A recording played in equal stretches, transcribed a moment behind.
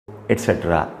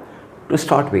etc. To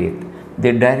start with,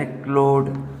 the direct load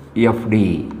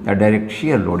FD, the direct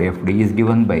shear load FD is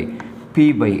given by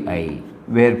P by I,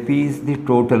 where P is the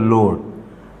total load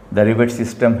the rivet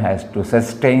system has to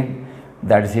sustain,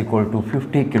 that is equal to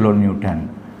 50 kilonewton,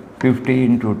 50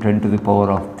 into 10 to the power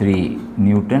of 3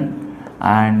 Newton,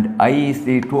 and I is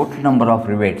the total number of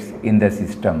rivets in the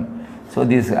system. So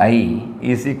this I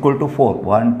is equal to 4,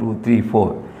 1, 2, 3,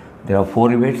 4. There are 4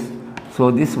 rivets,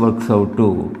 so this works out to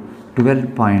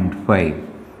 12.5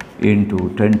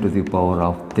 into 10 to the power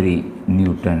of 3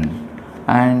 Newton.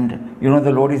 And you know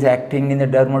the load is acting in the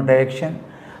downward direction,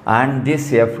 and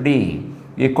this FD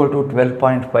equal to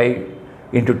 12.5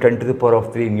 into 10 to the power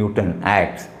of 3 Newton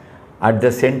acts at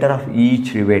the center of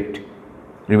each rivet,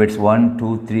 rivets 1,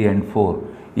 2, 3 and 4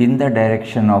 in the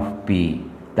direction of P,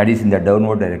 that is in the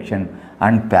downward direction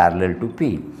and parallel to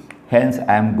P. Hence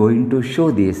I am going to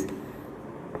show this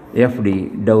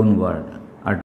FD downward.